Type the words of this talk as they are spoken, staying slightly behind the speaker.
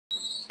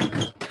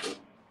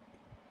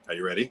Are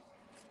you ready?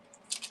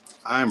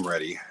 I'm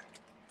ready.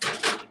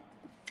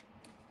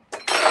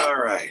 All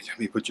right, let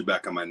me put you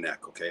back on my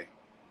neck, okay?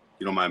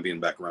 You don't mind being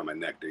back around my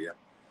neck, do you?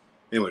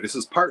 Anyway, this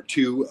is part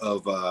 2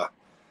 of,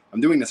 I'm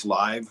doing this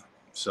live,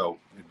 so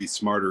it'd be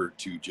smarter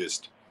to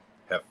just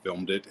have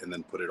filmed it and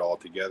then put it all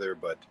together,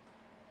 but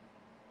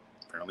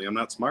apparently I'm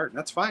not smart.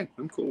 That's fine.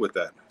 I'm cool with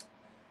that.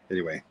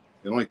 Anyway,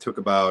 it only took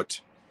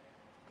about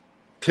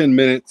 10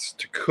 minutes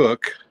to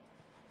cook.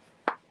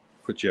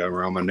 Put you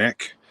around my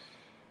neck.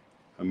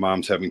 My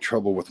mom's having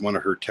trouble with one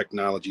of her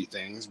technology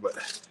things,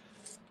 but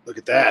look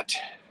at that.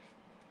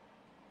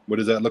 What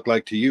does that look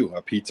like to you?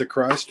 A pizza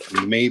crust?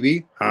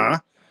 Maybe, huh?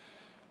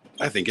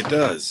 I think it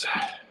does.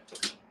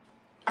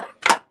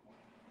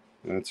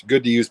 It's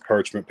good to use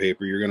parchment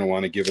paper. You're going to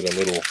want to give it a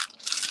little...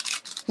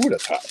 Ooh,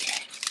 that's hot.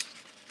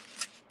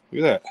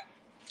 Look at that.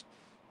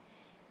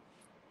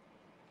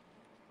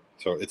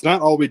 So it's not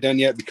all the way done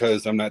yet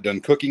because I'm not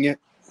done cooking it.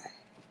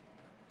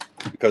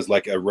 Because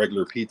like a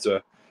regular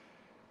pizza,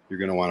 you're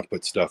going to want to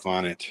put stuff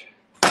on it.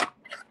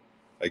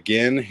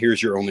 Again,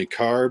 here's your only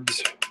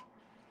carbs.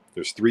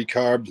 There's 3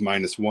 carbs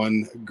minus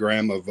 1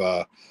 gram of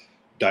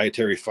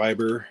dietary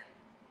fiber.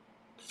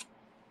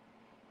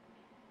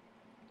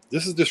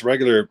 This is just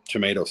regular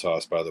tomato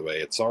sauce, by the way.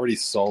 It's already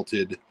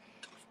salted.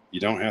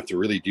 You don't have to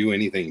really do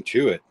anything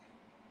to it.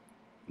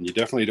 And you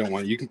definitely don't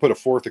want... You can put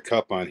 1/4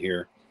 cup on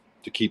here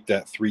to keep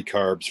that 3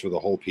 carbs for the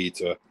whole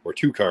pizza, or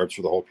 2 carbs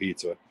for the whole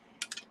pizza.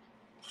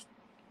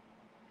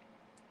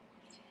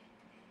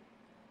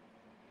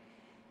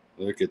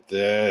 Look at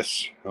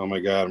this. Oh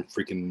my God, I'm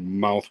freaking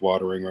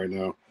mouth-watering right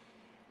now.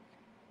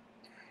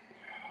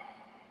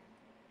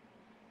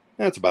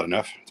 That's about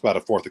enough. It's about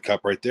 1/4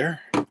 cup right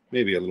there.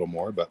 Maybe a little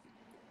more, but...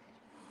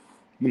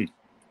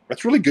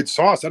 That's really good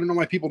sauce. I don't know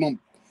why people don't...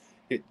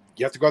 You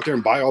have to go out there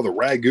and buy all the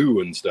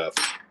ragu and stuff.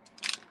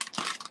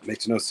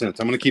 Makes no sense.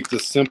 I'm going to keep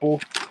this simple.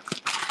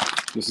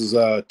 This is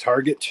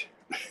Target.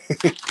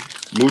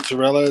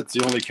 Mozzarella. It's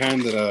the only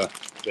kind that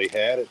they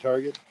had at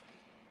Target.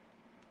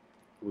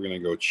 We're going to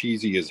go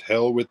cheesy as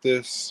hell with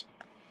this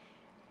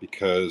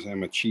because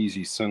I'm a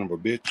cheesy son of a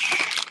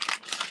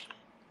bitch.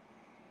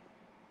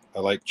 I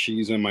like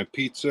cheese on my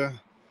pizza.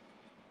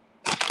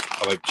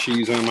 I like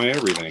cheese on my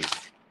everything.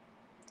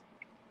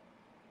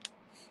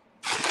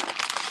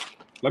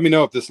 Let me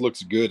know if this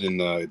looks good in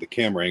the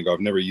camera angle.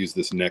 I've never used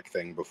this neck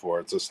thing before.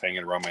 It's just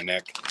hanging around my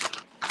neck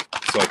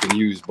so I can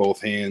use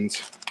both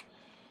hands.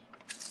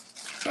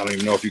 I don't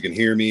even know if you can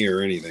hear me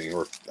or anything,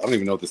 or I don't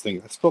even know if this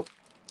thing... That's still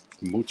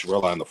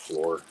mozzarella on the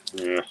floor.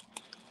 Yeah.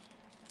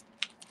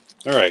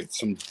 All right,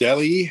 some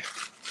deli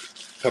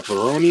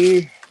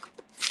pepperoni,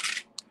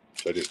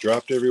 which I just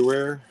dropped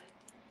everywhere.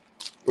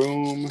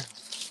 Boom.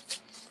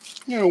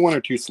 1 or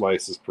 2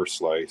 slices per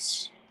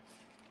slice.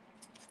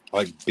 I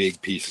like big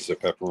pieces of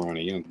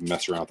pepperoni. You don't have to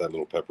mess around with that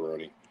little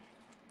pepperoni.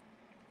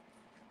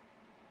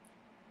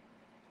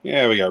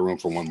 Yeah, we got room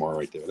for 1 more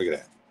right there. Look at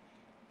that.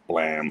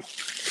 Blam.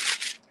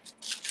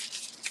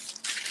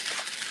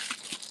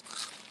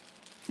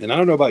 And I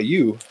don't know about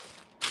you,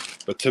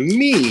 but to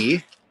me,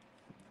 a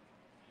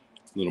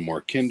little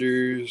more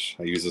Kinders.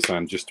 I use this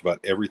on just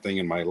about everything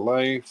in my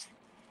life.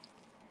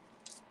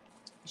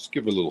 Just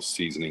give it a little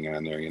seasoning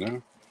on there, you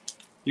know.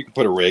 You can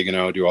put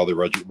oregano, do all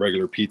the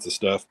regular pizza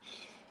stuff.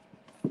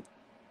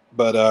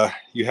 But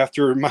you have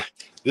to remind,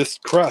 this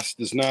crust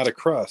is not a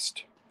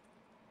crust.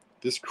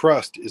 This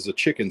crust is a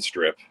chicken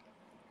strip.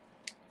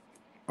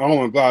 Oh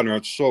my God, no,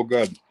 it's so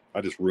good.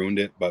 I just ruined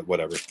it, but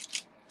whatever.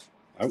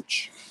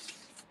 Ouch.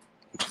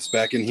 Put this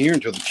back in here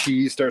until the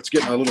cheese starts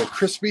getting a little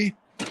crispy.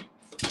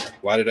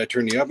 Why did I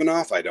turn the oven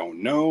off? I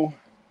don't know.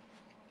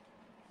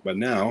 But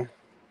now,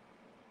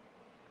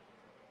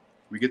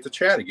 we get to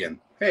chat again.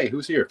 Hey,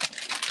 who's here?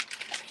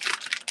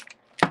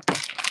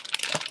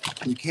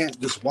 You can't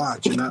just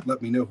watch and not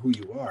let me know who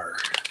you are.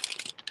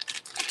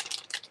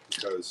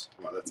 Because,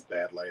 well, that's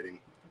bad lighting.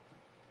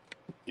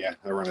 Yeah,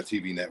 I run a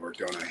TV network,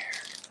 don't I?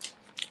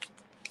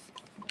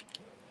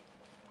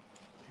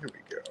 Here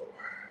we go.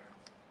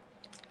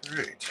 All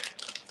right.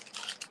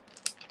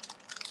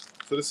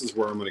 So this is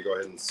where I'm going to go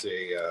ahead and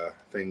say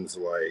things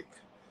like,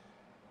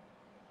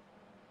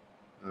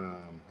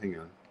 hang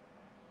on,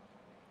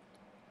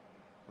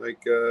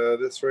 like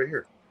this right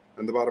here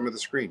on the bottom of the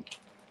screen.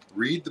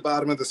 Read the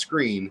bottom of the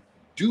screen.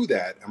 Do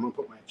that. I'm going to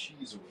put my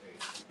cheese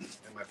away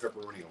and my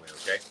pepperoni away,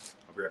 okay?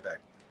 I'll be right back.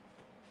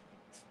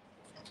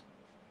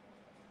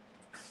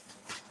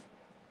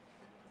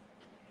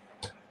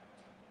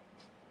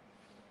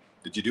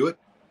 Did you do it?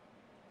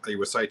 Are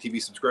you ASY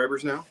TV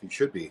subscribers now? You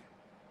should be.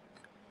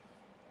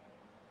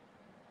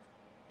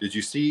 Did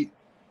you see?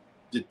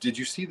 Did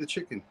you see the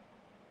chicken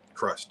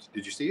crust?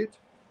 Did you see it?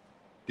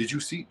 Did you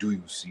see? Do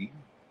you see?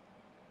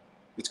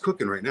 It's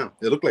cooking right now.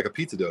 It looked like a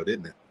pizza dough,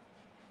 didn't it?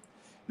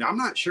 Now, I'm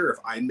not sure if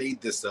I made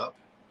this up.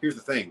 Here's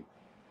the thing.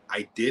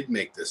 I did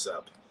make this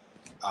up.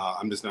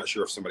 I'm just not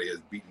sure if somebody has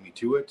beaten me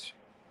to it.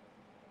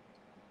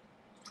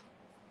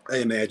 I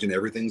imagine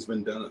everything's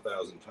been done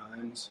 1,000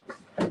 times.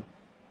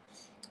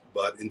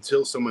 But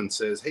until someone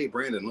says, hey,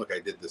 Brandon, look, I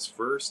did this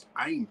first,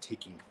 I am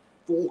taking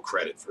full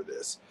credit for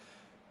this.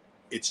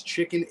 It's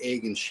chicken,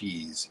 egg, and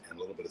cheese, and a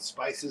little bit of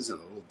spices and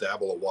a little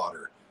dabble of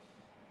water.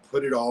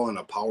 Put it all in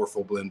a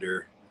powerful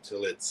blender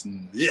until it's,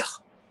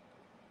 ugh.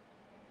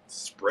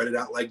 Spread it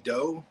out like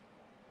dough.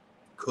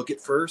 Cook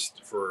it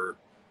first for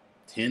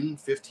 10,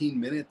 15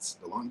 minutes.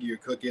 The longer you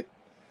cook it,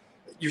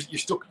 you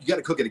got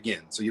to cook it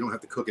again, so you don't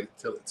have to cook it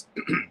until it's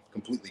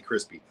completely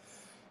crispy.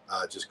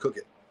 Just cook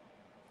it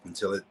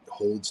until it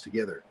holds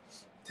together.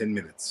 10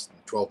 minutes,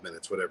 12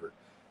 minutes, whatever.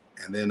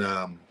 And then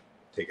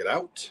take it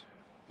out,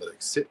 let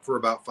it sit for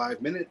about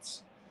 5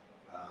 minutes.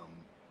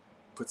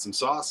 Put some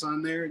sauce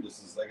on there.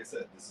 This is, like I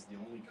said, this is the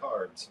only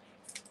carbs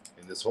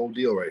in this whole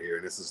deal right here.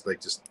 And this is like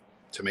just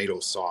tomato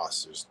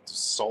sauce. There's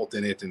salt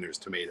in it and there's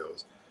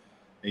tomatoes.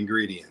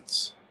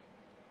 Ingredients: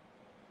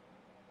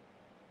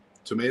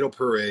 tomato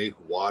puree,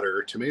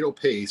 water, tomato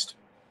paste,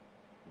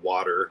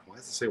 water. Why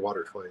does it say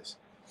water twice?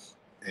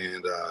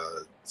 And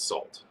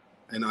salt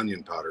and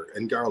onion powder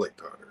and garlic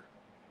powder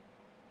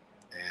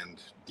and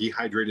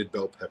dehydrated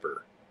bell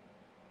pepper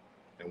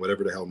and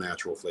whatever the hell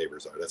natural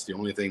flavors are. That's the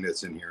only thing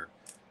that's in here.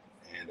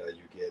 And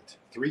you get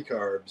 3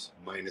 carbs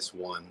minus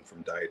 1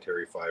 from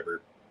dietary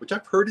fiber, which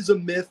I've heard is a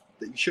myth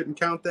that you shouldn't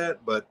count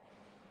that, but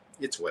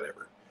it's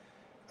whatever.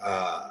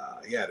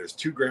 Yeah, there's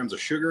 2 grams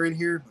of sugar in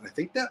here. I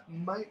think that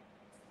might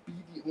be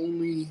the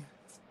only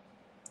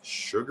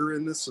sugar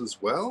in this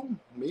as well.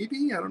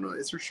 Maybe, I don't know.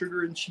 Is there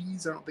sugar in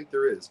cheese? I don't think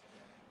there is.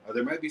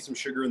 There might be some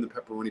sugar in the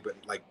pepperoni, but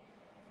like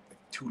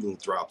 2 little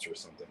drops or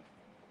something.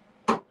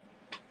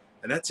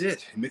 And that's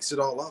it. You mix it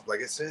all up, like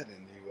I said,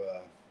 and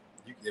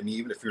I mean,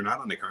 even if you're not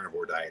on the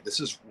carnivore diet, this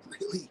is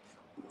really,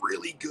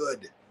 really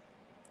good.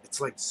 It's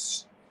like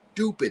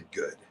stupid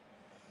good.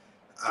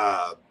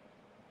 I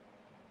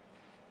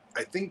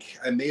think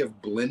I may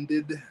have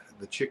blended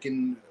the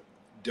chicken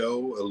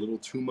dough a little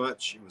too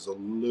much. It was a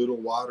little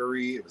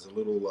watery. It was a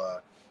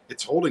little,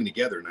 it's holding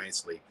together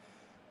nicely,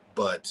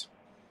 but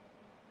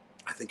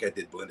I think I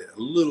did blend it a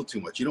little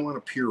too much. You don't want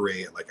to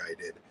puree it like I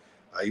did.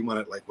 You want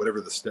it like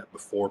whatever the step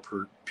before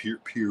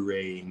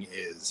pureeing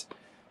is,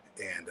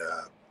 and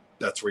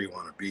that's where you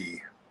want to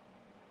be.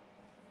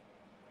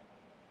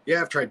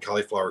 Yeah, I've tried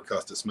cauliflower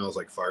crust. It smells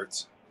like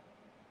farts.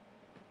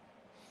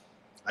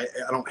 I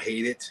don't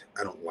hate it.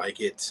 I don't like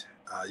it.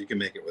 You can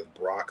make it with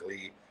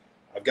broccoli.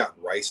 I've got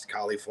riced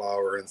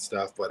cauliflower and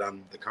stuff, but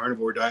on the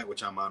carnivore diet,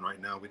 which I'm on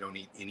right now, we don't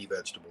eat any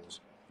vegetables,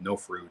 no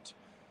fruit,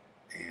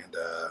 and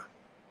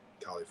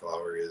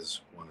cauliflower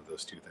is one of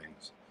those 2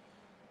 things.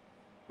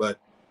 But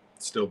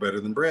still better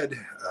than bread.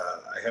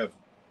 I have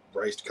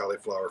riced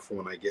cauliflower for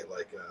when I get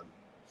like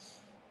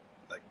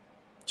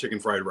chicken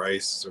fried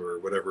rice or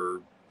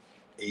whatever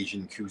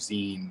Asian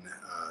cuisine,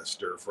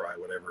 stir fry,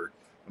 whatever.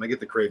 When I get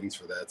the cravings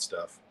for that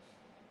stuff,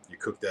 you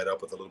cook that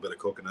up with a little bit of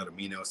coconut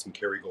amino, some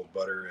Kerrygold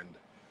butter, and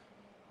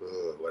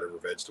whatever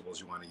vegetables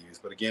you want to use.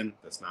 But again,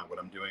 that's not what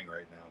I'm doing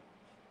right now.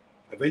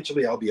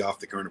 Eventually, I'll be off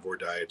the carnivore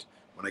diet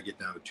when I get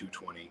down to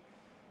 220.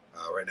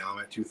 Right now, I'm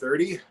at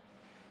 230.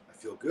 I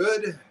feel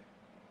good.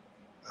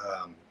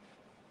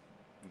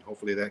 And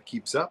hopefully that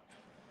keeps up.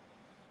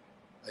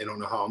 I don't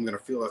know how I'm going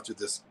to feel after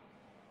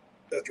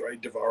I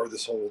devour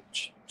this whole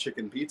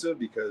chicken pizza,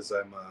 because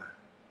I'm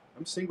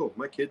single.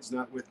 My kid's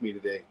not with me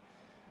today.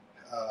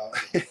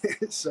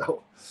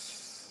 So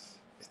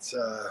it's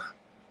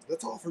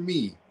that's all for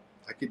me.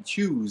 I could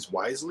choose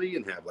wisely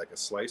and have like a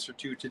slice or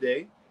 2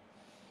 today,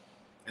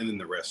 and then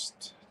the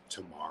rest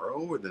tomorrow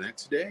or the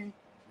next day.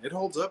 It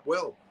holds up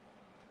well.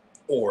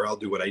 Or I'll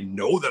do what I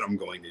know that I'm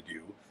going to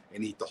do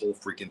and eat the whole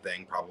freaking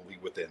thing probably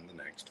within the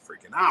next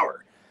freaking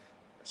hour.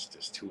 That's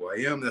just who I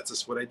am. That's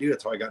just what I do.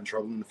 That's how I got in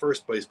trouble in the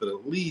first place. But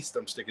at least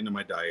I'm sticking to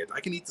my diet.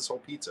 I can eat this whole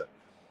pizza,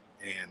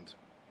 and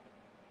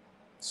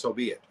so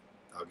be it.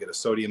 I'll get a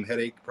sodium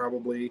headache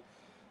probably.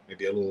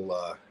 Maybe a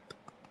little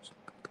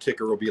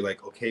kicker will be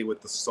like, okay,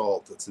 with the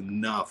salt, it's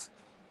enough.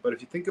 But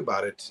if you think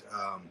about it,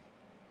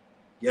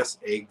 yes,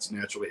 eggs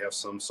naturally have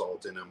some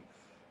salt in them.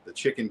 The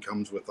chicken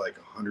comes with like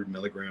 100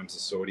 milligrams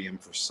of sodium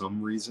for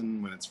some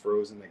reason when it's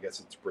frozen. I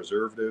guess it's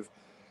preservative.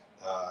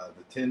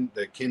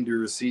 The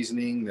Kinder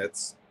seasoning,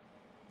 that's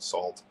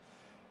salt.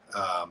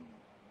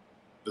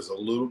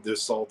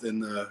 There's salt in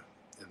the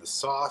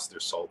sauce.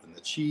 There's salt in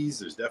the cheese.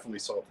 There's definitely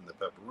salt in the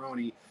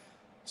pepperoni.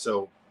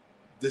 So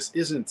this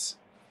isn't.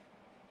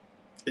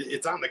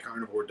 It's on the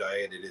carnivore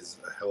diet. It is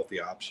a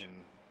healthy option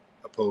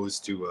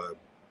opposed to a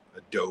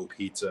dough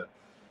pizza,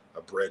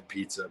 a bread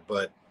pizza,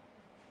 but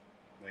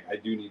I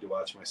do need to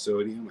watch my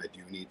sodium.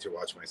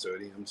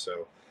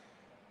 So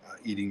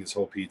eating this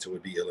whole pizza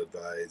would be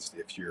ill-advised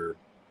if you're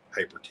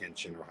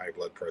hypertension or high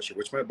blood pressure,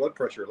 which my blood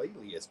pressure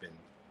lately has been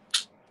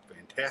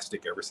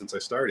fantastic ever since I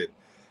started.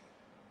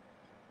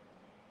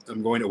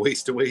 I'm going to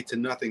waste away to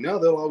nothing. No,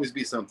 there'll always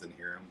be something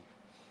here. I'm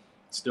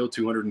still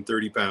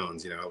 230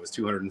 pounds. I was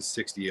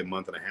 260 a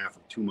month and a half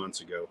of 2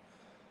 months ago.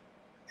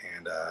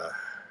 And,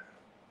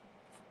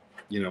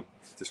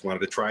 just wanted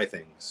to try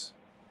things.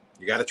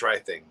 You got to try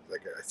things.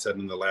 Like I said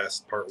in the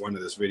last part 1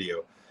 of this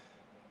video,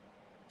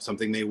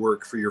 something may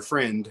work for your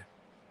friend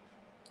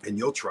and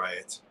you'll try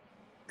it.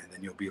 And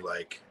then you'll be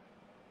like,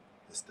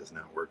 this does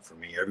not work for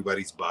me.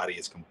 Everybody's body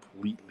is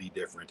completely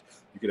different.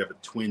 You could have a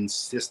twin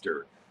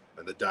sister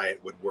and the diet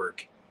would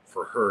work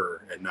for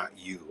her and not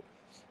you.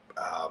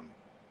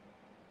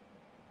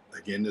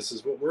 Again, this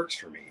is what works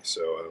for me,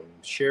 so I'm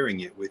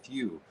sharing it with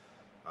you.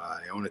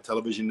 I own a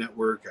television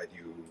network. I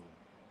do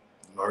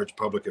large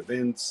public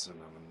events, and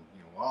I'm an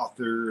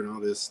author and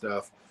all this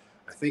stuff.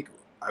 I think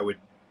I would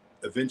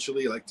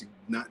eventually like to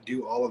not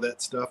do all of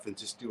that stuff and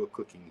just do a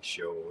cooking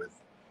show with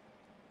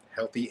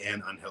healthy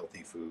and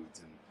unhealthy foods.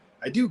 And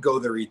I do go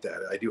there, eat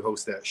that. I do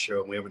host that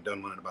show. We haven't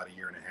done one in about a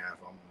year and a half,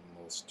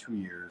 almost 2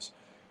 years.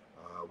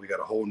 We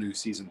got a whole new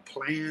season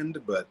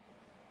planned, but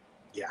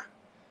yeah,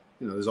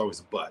 there's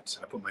always a but.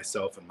 I put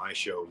myself and my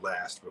show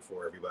last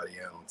before everybody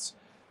else.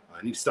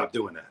 I need to stop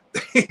doing that.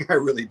 I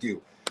really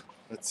do.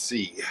 Let's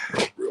see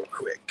real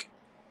quick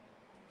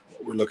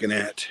what we're looking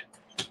at.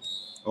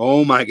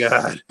 Oh my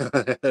God.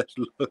 That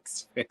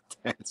looks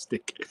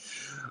fantastic.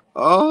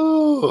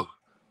 Oh,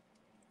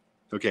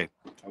 okay.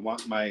 I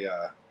want my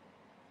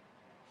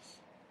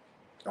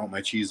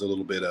cheese a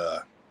little bit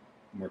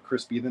more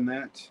crispy than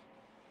that.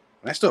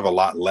 And I still have a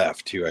lot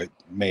left too. I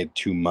made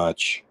too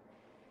much.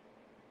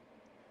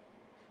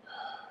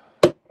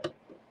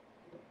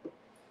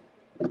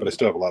 But I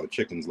still have a lot of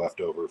chickens left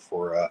over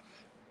for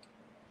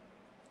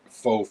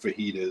faux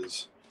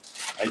fajitas.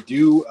 I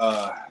do,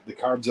 the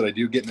carbs that I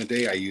do get in a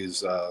day, I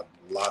use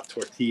La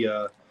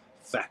Tortilla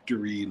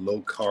factory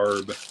low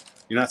carb.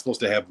 You're not supposed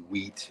to have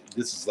wheat.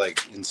 This is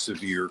like in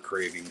severe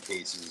craving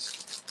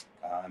cases.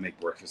 I make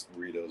breakfast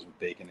burritos with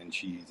bacon and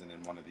cheese, and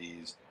then one of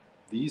these.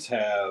 These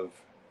have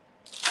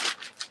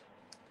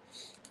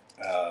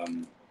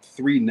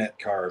 3 net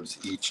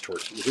carbs each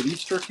tortilla. Is it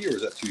each tortilla or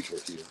is that 2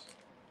 tortillas?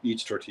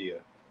 Each tortilla.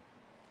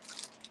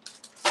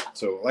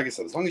 So like I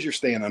said, as long as you're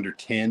staying under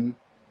 10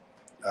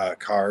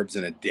 carbs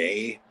in a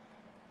day,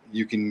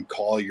 you can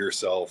call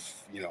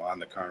yourself, on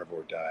the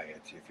carnivore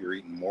diet. If you're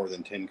eating more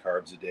than 10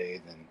 carbs a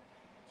day,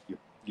 then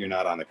you're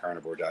not on the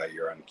carnivore diet,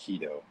 you're on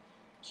keto.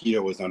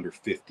 Keto is under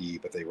 50,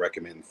 but they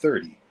recommend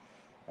 30.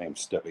 I am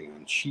stepping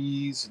on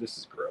cheese. This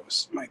is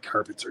gross. My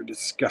carpets are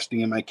disgusting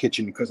in my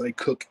kitchen because I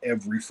cook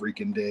every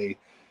freaking day.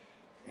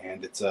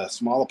 And it's a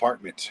small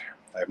apartment.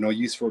 I have no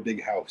use for a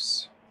big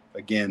house.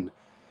 Again,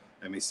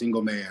 I'm a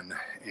single man,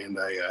 and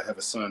I have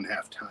a son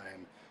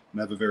half-time. I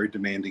have a very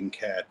demanding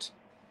cat.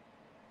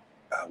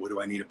 What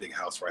do I need a big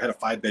house for? I had a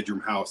 5-bedroom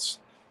house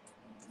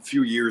a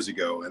few years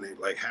ago, and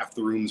half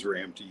the rooms were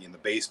empty, and the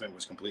basement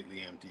was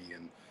completely empty,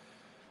 and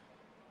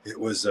it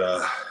was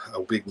a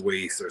big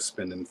waste. I was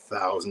spending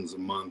thousands a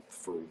month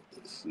for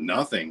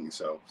nothing.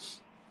 So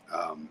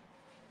I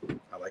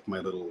like my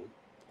little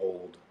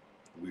old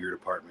weird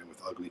apartment with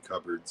ugly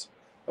cupboards.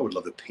 I would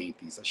love to paint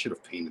these. I should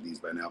have painted these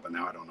by now, but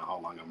now I don't know how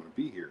long I'm going to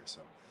be here.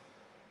 So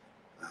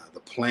the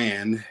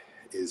plan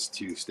is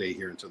to stay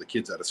here until the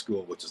kid's out of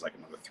school, which is like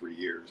another 3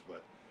 years.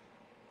 But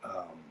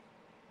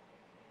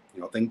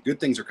good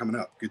things are coming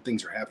up. Good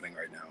things are happening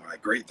right now.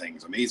 Great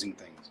things, amazing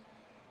things.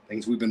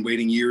 Things we've been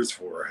waiting years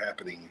for are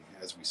happening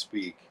as we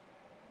speak.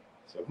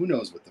 So who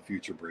knows what the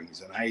future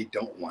brings? And I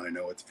don't want to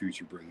know what the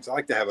future brings. I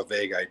like to have a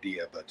vague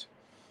idea, but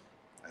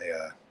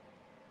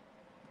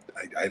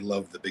I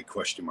love the big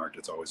question mark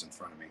that's always in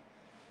front of me.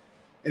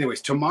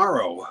 Anyways,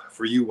 tomorrow,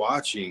 for you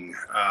watching,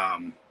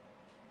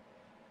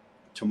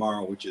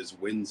 tomorrow, which is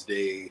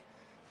Wednesday,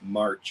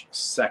 March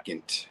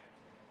 2nd,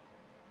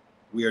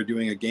 we are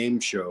doing a game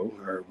show,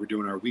 or we're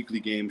doing our weekly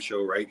game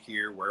show right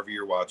here. Wherever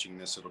you're watching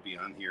this, it'll be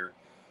on here.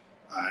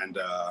 And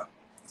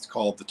it's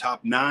called the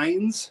Top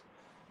Nines.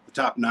 The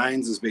Top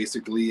Nines is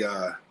basically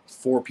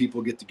 4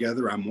 people get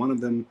together. I'm one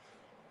of them.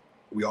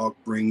 We all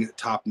bring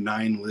top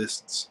 9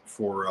 lists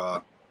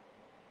for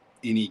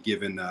any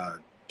given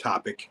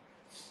topic.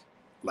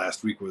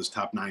 Last week was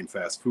top 9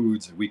 fast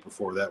foods. The week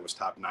before that was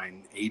top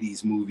 9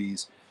 80s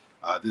movies.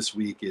 This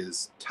week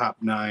is top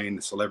 9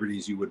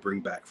 celebrities you would bring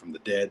back from the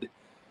dead.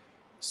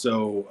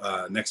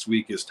 So next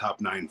week is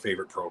top 9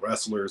 favorite pro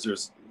wrestlers.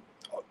 There's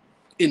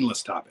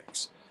endless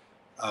topics.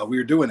 We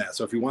are doing that.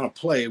 So if you want to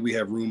play, we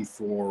have room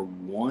for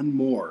one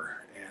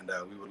more. And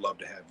we would love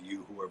to have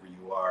you, whoever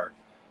you are,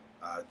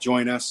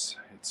 join us.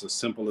 It's as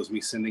simple as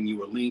me sending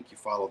you a link. You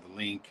follow the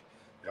link.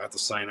 You don't have to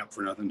sign up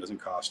for nothing. It doesn't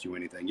cost you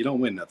anything. You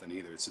don't win nothing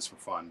either. It's just for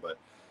fun. But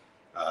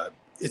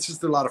it's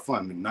just a lot of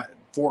fun.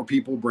 4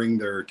 people bring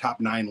their top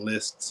 9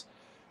 lists.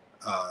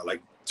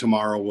 Like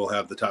tomorrow, we'll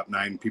have the top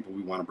 9 people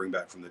we want to bring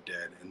back from the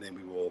dead. And then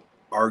we will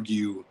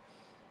argue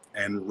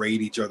and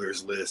rate each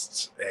other's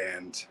lists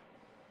and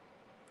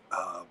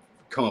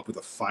come up with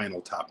a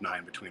final top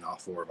 9 between all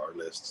 4 of our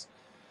lists.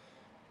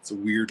 It's a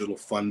weird little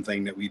fun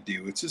thing that we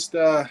do. It's just,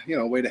 a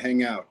way to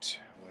hang out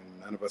when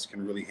none of us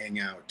can really hang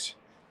out.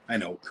 I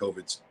know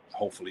COVID's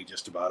hopefully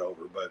just about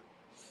over, but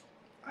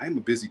I am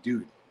a busy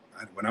dude.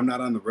 When I'm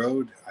not on the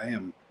road, I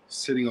am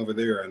sitting over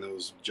there on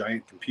those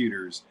giant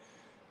computers,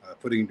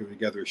 putting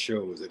together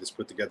shows. I just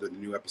put together the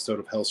new episode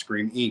of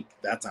Hellscream Inc.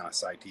 That's on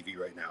ASY TV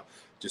right now.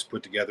 Just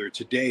put together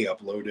today,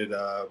 uploaded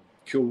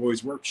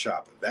Kilroy's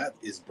Workshop. That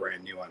is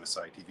brand new on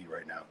ASY TV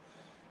right now.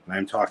 And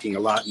I'm talking a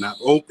lot.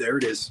 Oh, there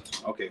it is.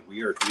 Okay,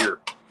 we are here.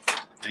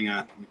 Hang on,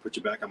 let me put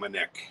you back on my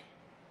neck.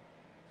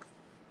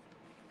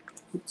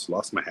 Oops,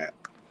 lost my hat.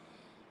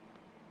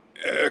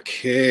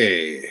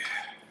 Okay.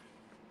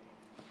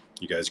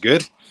 You guys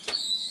good?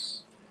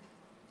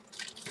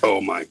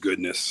 Oh my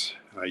goodness.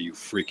 Are you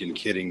freaking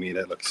kidding me?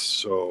 That looks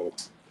so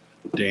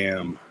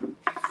damn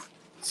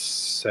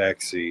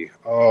sexy.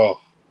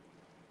 Oh.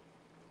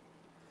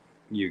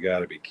 You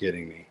gotta be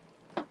kidding me.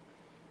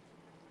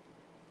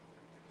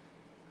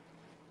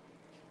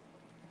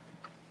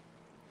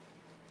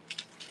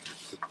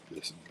 Put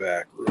this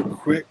back real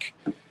quick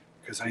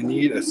because I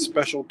need a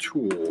special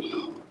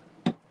tool.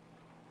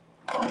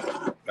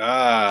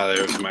 Ah,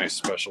 there's my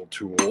special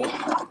tool.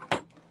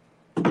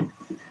 I'm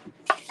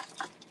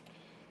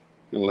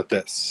gonna let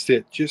that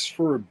sit just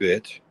for a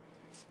bit.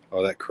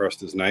 Oh, that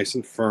crust is nice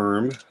and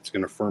firm. It's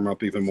gonna firm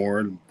up even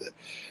more.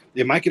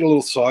 It might get a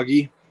little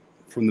soggy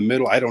from the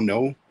middle. I don't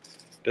know.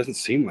 It doesn't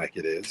seem like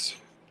it is.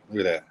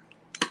 Look at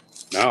that.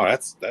 No,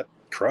 that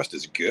crust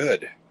is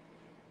good.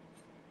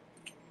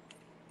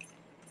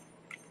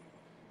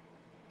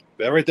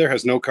 That right there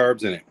has no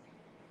carbs in it.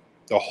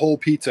 The whole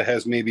pizza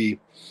has maybe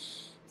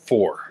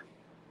 4.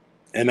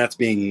 And that's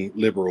being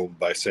liberal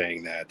by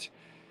saying that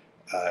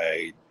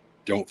I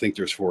don't think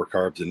there's 4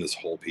 carbs in this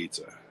whole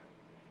pizza.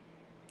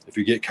 If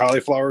you get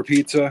cauliflower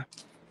pizza,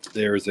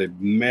 there's a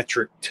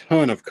metric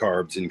ton of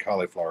carbs in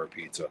cauliflower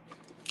pizza.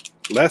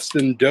 Less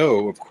than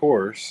dough, of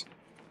course.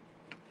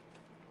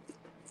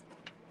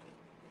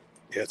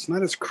 Yeah, it's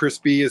not as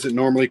crispy as it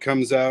normally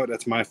comes out.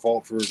 That's my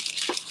fault for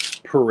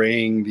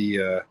pureeing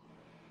the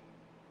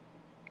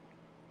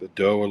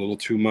dough a little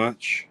too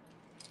much.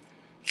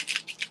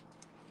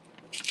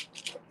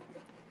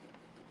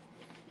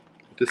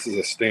 This is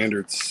a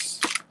standard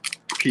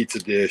pizza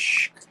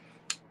dish.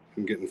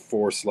 I'm getting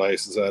 4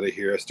 slices out of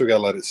here. I still got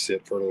to let it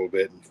sit for a little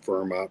bit and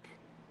firm up.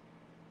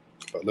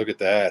 But look at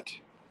that.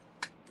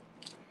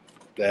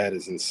 That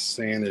is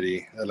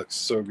insanity. That looks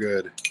so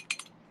good.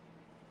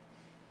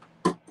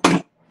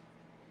 I'm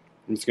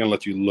just going to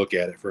let you look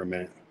at it for a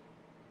minute.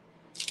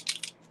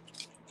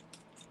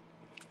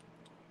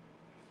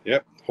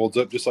 Yep, holds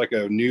up just like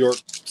a New York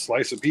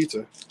slice of pizza.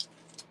 Like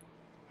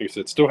I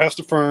said, it still has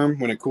to firm.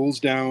 When it cools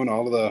down,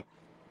 all of the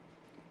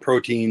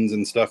proteins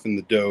and stuff in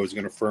the dough is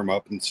going to firm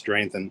up and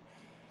strengthen.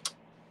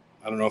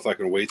 I don't know if I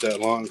can wait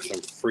that long because I'm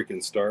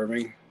freaking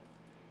starving.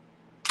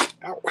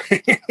 Ow.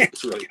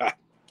 It's really hot.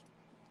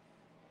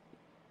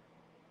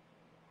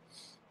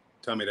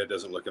 Tell me that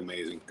doesn't look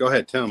amazing. Go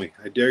ahead, tell me.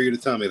 I dare you to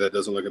tell me that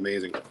doesn't look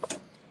amazing.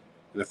 And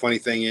the funny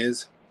thing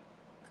is,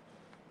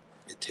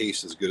 it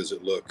tastes as good as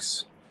it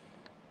looks.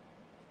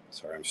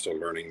 Sorry, I'm still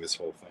learning this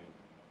whole thing.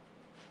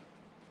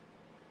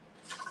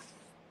 Look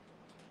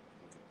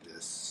at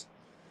this.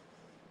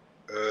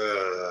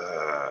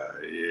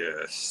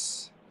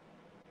 Yes.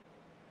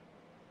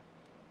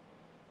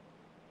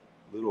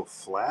 Little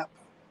flap.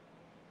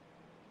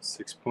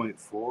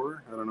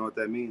 6.4. I don't know what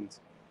that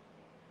means.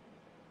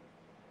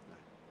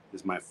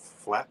 Is my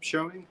flap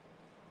showing?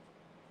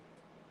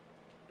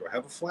 Do I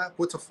have a flap?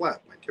 What's a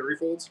flap? My terry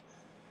folds?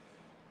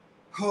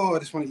 Oh, I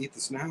just want to eat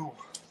this now.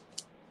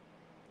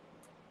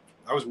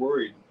 I was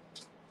worried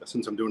that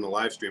since I'm doing a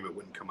live stream, it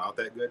wouldn't come out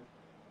that good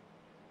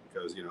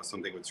because, you know,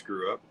 something would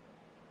screw up.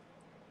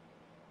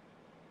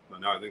 But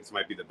now I think this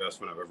might be the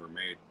best one I've ever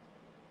made.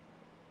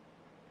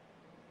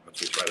 Let's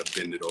try to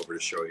bend it over to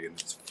show you, and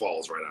it just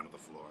falls right onto the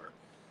floor.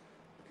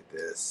 Look at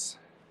this.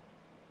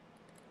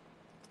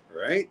 All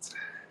right.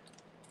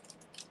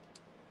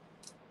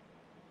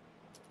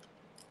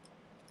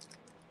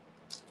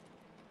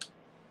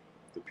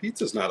 The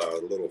pizza's not a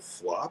little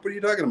flop. What are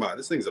you talking about?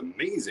 This thing's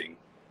amazing.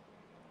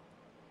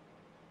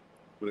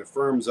 When it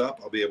firms up,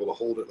 I'll be able to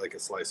hold it like a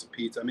slice of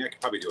pizza. I mean, I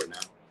could probably do it now.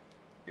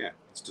 Yeah,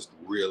 it's just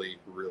really,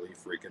 really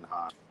freaking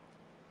hot.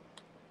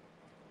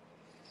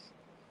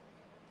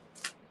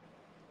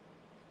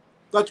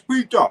 That's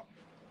pizza.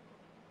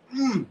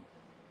 Mmm.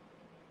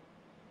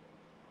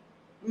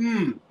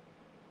 Mmm.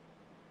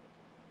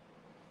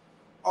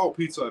 Oh,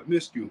 pizza, I've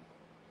missed you.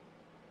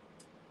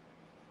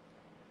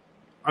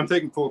 I'm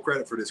taking full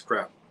credit for this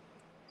crap.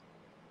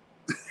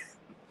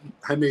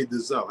 I made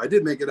this up. I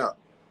did make it up.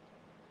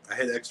 I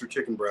had extra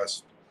chicken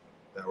breasts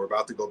that were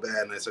about to go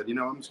bad, and I said, you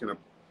know, I'm just going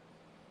to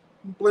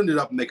blend it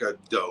up and make a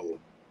dough.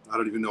 I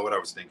don't even know what I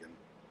was thinking.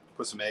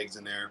 Put some eggs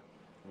in there,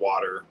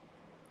 water.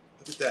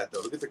 Look at that, though.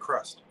 Look at the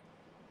crust.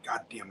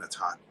 God damn, that's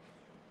hot.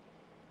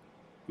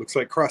 Looks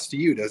like crust to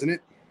you, doesn't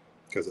it?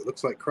 Because it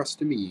looks like crust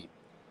to me.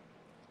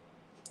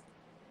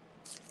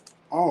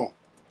 Oh.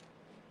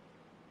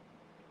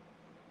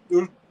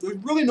 There's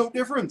really no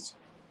difference.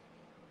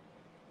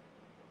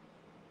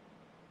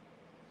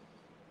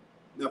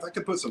 Now, if I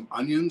could put some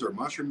onions or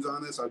mushrooms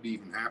on this, I'd be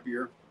even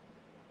happier.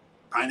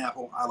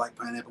 Pineapple. I like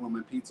pineapple on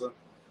my pizza.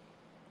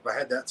 If I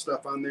had that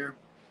stuff on there,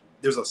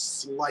 there's a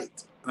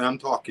slight, and I'm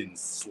talking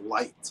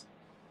slight,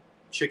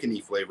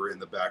 chickeny flavor in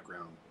the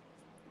background.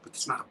 But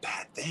it's not a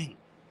bad thing.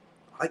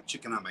 I like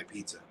chicken on my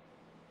pizza.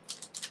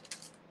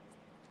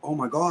 Oh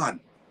my God.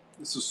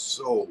 This is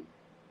so...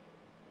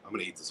 I'm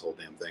going to eat this whole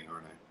damn thing,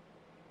 aren't I?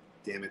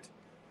 Damn it.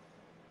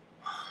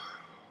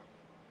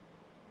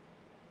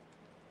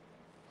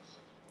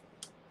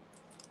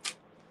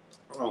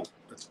 Oh,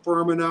 it's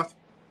firm enough.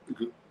 You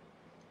can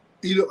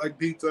eat it like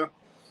pizza. It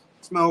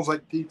smells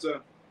like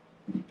pizza.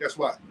 Guess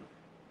what?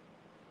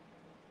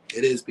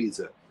 It is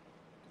pizza.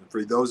 And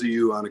for those of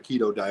you on a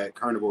keto diet,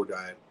 carnivore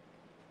diet,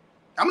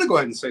 I'm going to go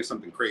ahead and say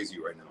something crazy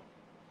right now.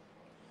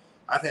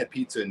 I've had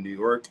pizza in New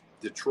York,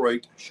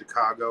 Detroit,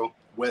 Chicago,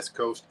 West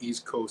Coast,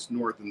 East Coast,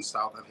 North and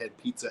South. I've had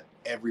pizza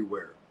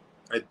everywhere.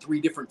 I had 3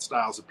 different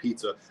styles of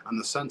pizza on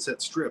the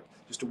Sunset Strip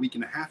just a week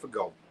and a half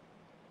ago.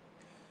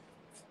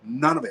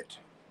 None of it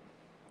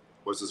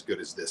was as good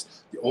as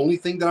this. The only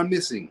thing that I'm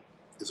missing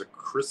is a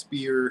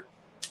crispier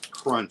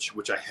crunch,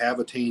 which I have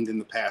attained in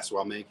the past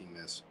while making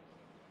this.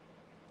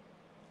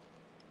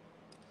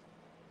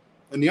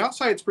 And the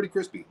outside, it's pretty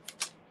crispy.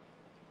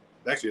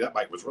 Actually, that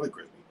bite was really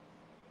crispy.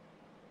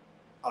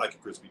 I like a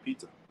crispy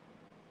pizza.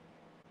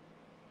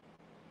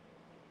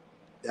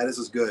 That is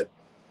as good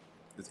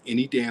as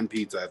any damn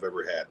pizza I've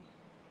ever had.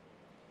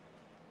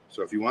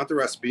 So if you want the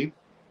recipe,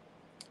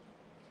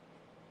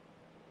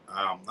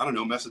 I don't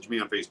know, message me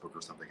on Facebook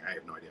or something. I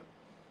have no idea.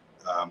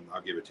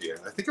 I'll give it to you.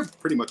 I think I've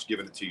pretty much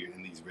given it to you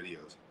in these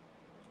videos.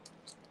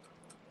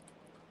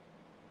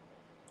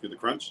 Hear the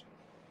crunch?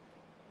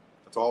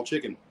 That's all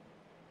chicken.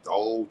 It's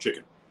all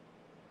chicken.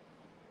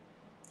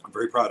 I'm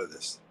very proud of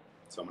this.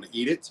 So I'm going to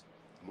eat it.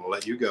 I'm going to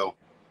let you go.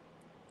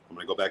 I'm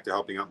going to go back to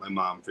helping out my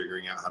mom,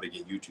 figuring out how to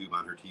get YouTube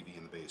on her TV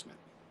in the basement.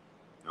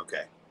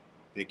 Okay.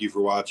 Thank you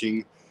for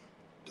watching.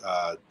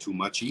 Too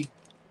muchy.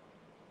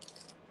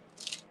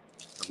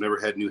 I've never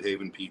had New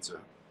Haven pizza.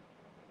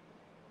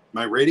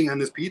 My rating on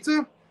this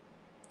pizza?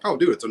 Oh,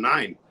 dude, it's a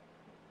 9.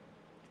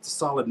 It's a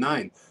solid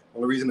 9. The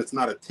only reason it's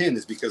not a 10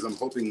 is because I'm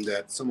hoping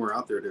that somewhere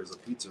out there there's a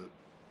pizza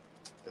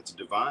that's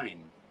divine.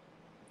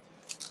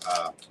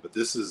 But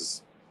this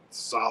is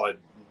solid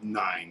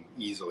 9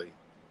 easily.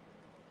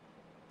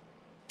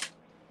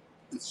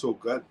 It's so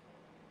good.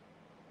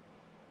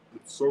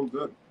 It's so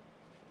good.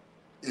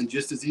 And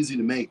just as easy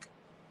to make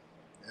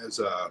as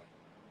a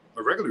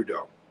regular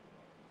dough.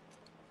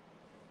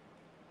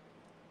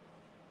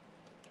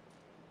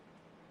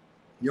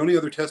 The only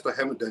other test I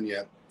haven't done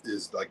yet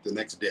is like the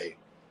next day,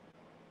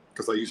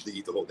 because I usually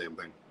eat the whole damn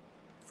thing.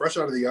 Fresh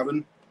out of the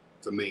oven,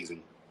 it's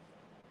amazing.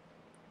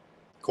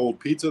 Cold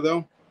pizza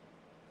though,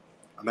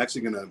 I'm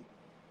actually going to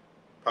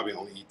probably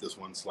only eat this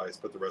one slice,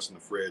 put the rest in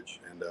the fridge,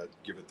 and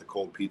give it the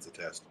cold pizza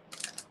test.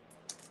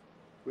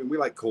 I mean, we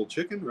like cold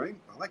chicken, right?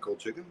 I like cold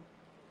chicken.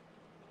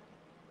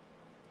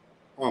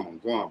 Oh my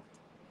God.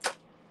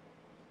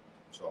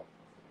 So,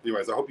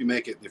 anyways, I hope you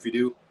make it. If you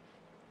do,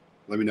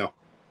 let me know.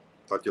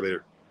 Talk to you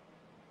later.